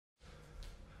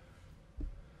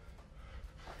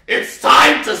It's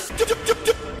time to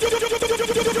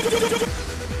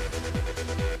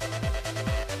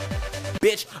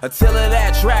bitch, until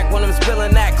that track when I'm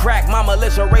spilling that crack. My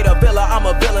militia rate a villa, I'm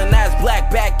a villain that's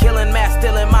black. Back killing, mass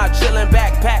stealing, my chillin'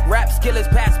 backpack. Rap skill is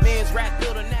past means rat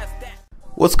building that's that.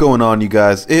 What's going on, you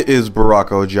guys? It is Barack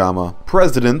Ojama,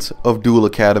 president of Duel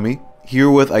Academy, here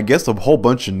with, I guess, a whole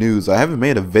bunch of news. I haven't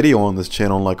made a video on this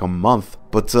channel in like a month,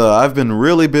 but I've been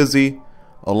really busy,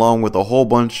 along with a whole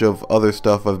bunch of other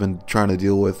stuff I've been trying to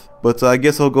deal with. But I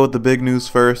guess I'll go with the big news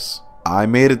first. I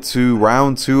made it to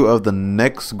round 2 of the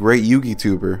next great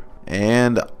YugiTuber,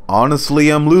 and honestly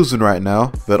I'm losing right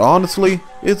now, but honestly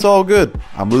it's all good.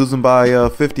 I'm losing by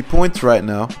 50 points right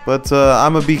now, but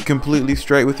I'm gonna be completely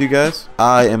straight with you guys.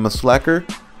 I am a slacker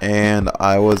and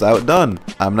I was outdone.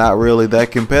 I'm not really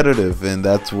that competitive, and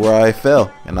that's where I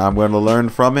fell, and I'm going to learn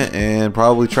from it and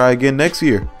probably try again next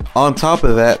year. On top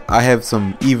of that, I have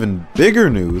some even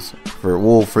bigger news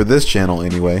for this channel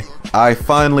anyway. I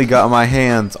finally got my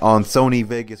hands on Sony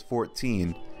Vegas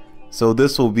 14, so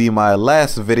this will be my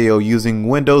last video using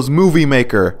Windows Movie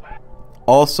Maker.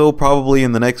 Also, probably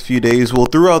in the next few days, well,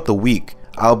 throughout the week,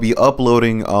 I'll be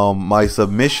uploading my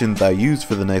submissions I used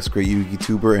for the next great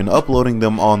YugiTuber and uploading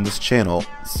them on this channel.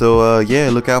 So yeah,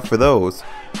 look out for those.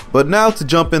 But now to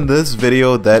jump in this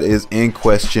video that is in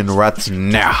question right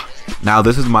now. Now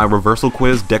this is my reversal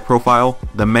quiz deck profile.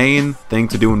 The main thing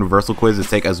to do in reversal quiz is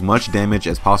take as much damage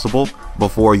as possible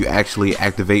before you actually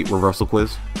activate reversal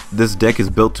quiz. This deck is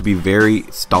built to be very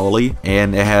stally,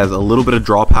 and it has a little bit of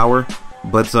draw power.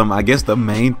 But I guess the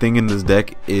main thing in this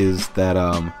deck is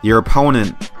that your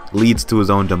opponent leads to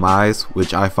his own demise,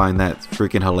 which I find that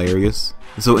freaking hilarious.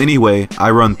 So anyway,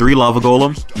 I run 3 lava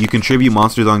golems. You contribute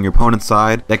monsters on your opponent's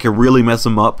side that can really mess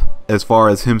him up as far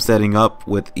as him setting up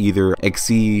with either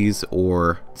Xyz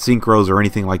or synchros or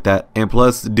anything like that. And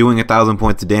plus, doing 1,000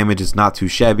 points of damage is not too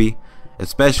shabby,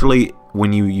 especially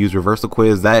when you use reversal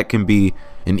quiz. That can be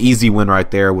an easy win right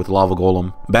there with lava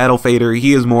golem. Battle Fader,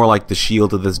 he is more like the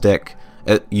shield of this deck.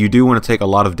 You do want to take a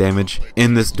lot of damage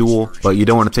in this duel, but you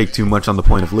don't want to take too much on the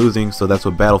point of losing, so that's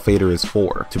what Battle Fader is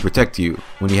for, to protect you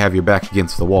when you have your back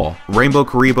against the wall. Rainbow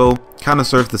Karibo kind of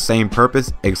serves the same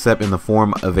purpose, except in the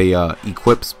form of a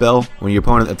equip spell. When your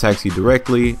opponent attacks you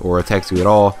directly or attacks you at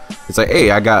all, it's like,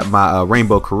 hey, I got my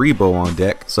Rainbow Karibo on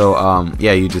deck. So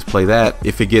yeah, you just play that.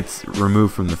 If it gets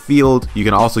removed from the field, you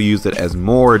can also use it as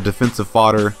more defensive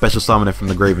fodder, special summon it from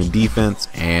the grave in defense,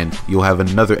 and you'll have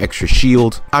another extra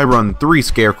shield. I run 3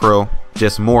 Scarecrow,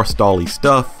 just more stally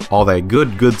stuff, all that good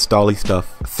stally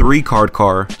stuff. 3 Card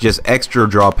Car, just extra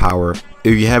draw power.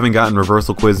 If you haven't gotten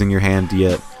reversal quiz in your hand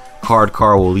yet, Card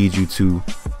Car will lead you to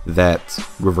that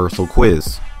reversal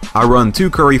quiz. I run 2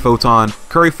 Curry Photon.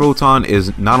 Curry Photon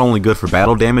is not only good for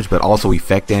battle damage, but also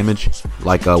effect damage,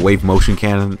 like a Wave Motion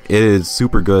Cannon. It is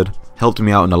super good, helped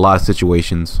me out in a lot of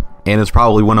situations, and it's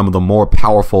probably one of the more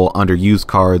powerful underused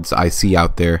cards I see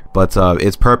out there. But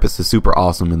its purpose is super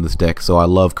awesome in this deck, so I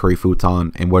love Curry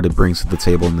Photon and what it brings to the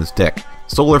table in this deck.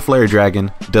 Solar Flare Dragon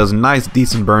does nice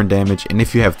decent burn damage, and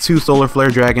if you have 2 Solar Flare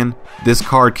Dragon, this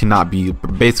card cannot be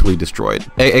basically destroyed,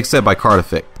 except by card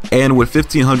effect. And with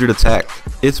 1500 attack,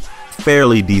 it's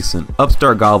fairly decent.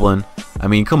 Upstart Goblin, I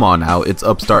mean, come on now, it's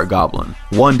Upstart Goblin.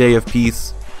 1 Day of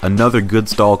Peace, another good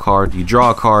stall card. You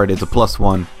draw a card, it's a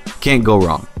 +1, can't go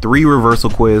wrong. 3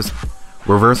 Reversal Quiz.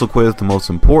 Reversal Quiz, the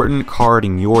most important card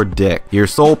in your deck. Your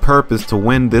sole purpose to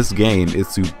win this game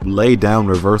is to lay down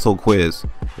Reversal Quiz.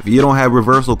 If you don't have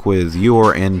Reversal Quiz, you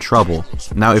are in trouble.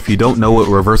 Now, if you don't know what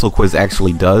Reversal Quiz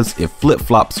actually does, it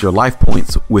flip-flops your life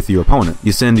points with your opponent.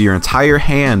 You send your entire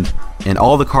hand and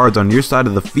all the cards on your side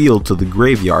of the field to the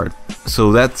graveyard.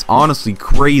 So that's honestly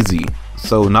crazy.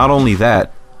 So not only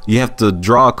that, you have to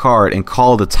draw a card and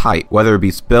call the type, whether it be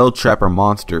spell, trap, or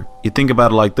monster. You think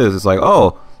about it like this, it's like,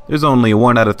 oh, there's only a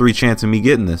 1 out of 3 chance of me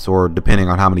getting this, or depending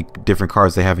on how many different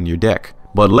cards they have in your deck.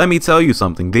 But let me tell you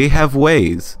something, they have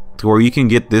ways to where you can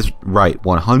get this right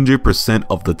 100%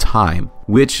 of the time,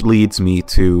 which leads me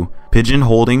to Pigeon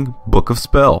Holding Book of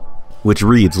Spell, which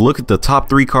reads, look at the top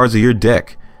 3 cards of your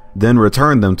deck, then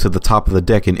return them to the top of the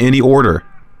deck in any order.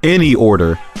 Any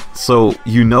order. So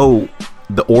you know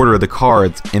the order of the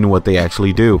cards and what they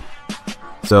actually do.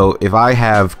 So if I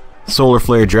have Solar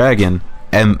Flare Dragon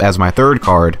and as my 3rd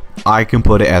card, I can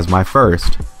put it as my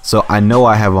 1st. So I know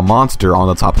I have a monster on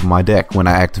the top of my deck when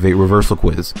I activate Reversal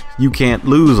Quiz. You can't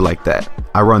lose like that.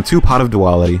 I run 2 Pot of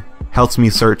Duality, helps me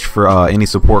search for any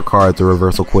support cards or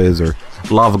Reversal Quiz or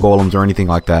Lava Golems or anything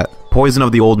like that. Poison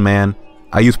of the Old Man.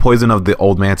 I use Poison of the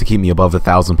Old Man to keep me above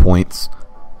 1,000 points.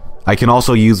 I can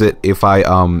also use it if I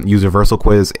use Reversal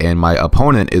Quiz and my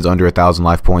opponent is under 1,000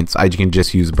 life points. I can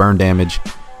just use burn damage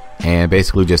and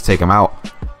basically just take them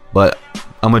out. But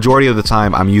a majority of the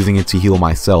time I'm using it to heal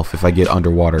myself if I get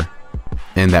underwater.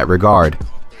 In that regard,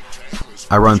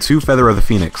 I run 2 Feather of the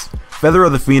Phoenix. Feather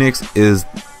of the Phoenix is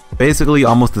basically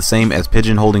almost the same as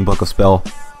Pigeon holding Book of Spell,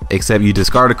 except you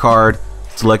discard a card,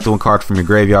 select one card from your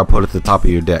graveyard, put it at the top of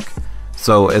your deck.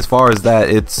 So as far as that,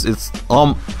 it's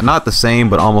not the same,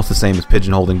 but almost the same as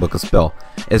Pigeon holding Book of Spell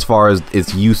as far as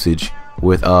its usage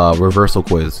with Reversal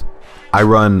Quiz. I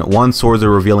run 1 Swords of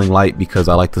Revealing Light because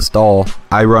I like to stall.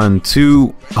 I run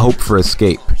 2 Hope for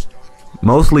Escape,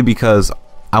 mostly because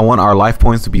I want our life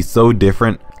points to be so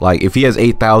different. Like if he has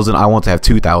 8,000, I want to have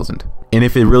 2,000. And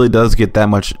if it really does get that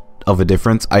much of a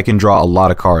difference, I can draw a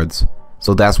lot of cards.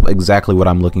 So that's exactly what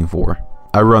I'm looking for.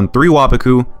 I run 3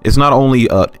 Wapaku. It's not only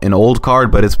an old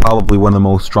card, but it's probably one of the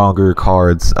most stronger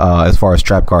cards as far as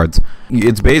trap cards.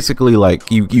 It's basically like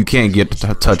you can't get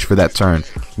touch for that turn,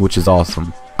 which is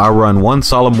awesome. I run 1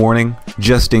 Solemn Warning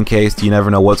just in case. You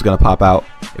never know what's gonna pop out.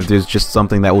 If there's just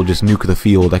something that will just nuke the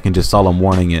field, I can just Solemn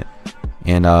Warning it,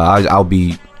 and I'll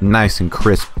be nice and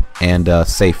crisp and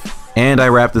safe. And I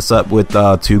wrap this up with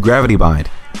 2 Gravity Bind.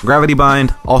 Gravity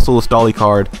Bind, also a stally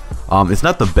card. It's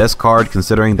not the best card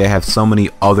considering they have so many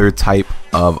other type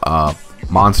of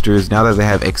monsters. Now that they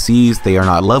have XCs, they are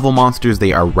not level monsters,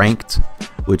 they are ranked,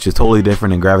 which is totally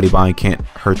different, and Gravity Bind can't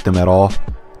hurt them at all.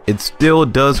 It still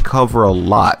does cover a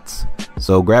lot.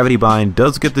 So Gravity Bind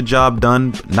does get the job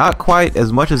done, not quite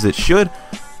as much as it should,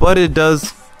 but it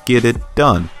does get it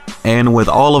done. And with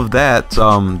all of that,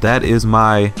 that is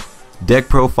my deck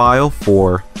profile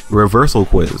for Reversal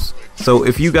Quiz. So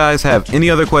if you guys have any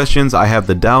other questions, I have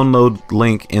the download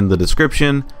link in the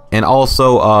description, and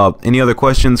also any other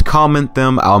questions, comment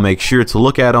them. I'll make sure to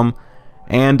look at them.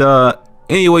 And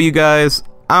anyway, you guys,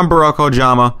 I'm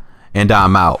Ojama, and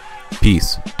I'm out.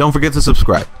 Peace. Don't forget to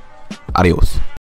subscribe. Adios.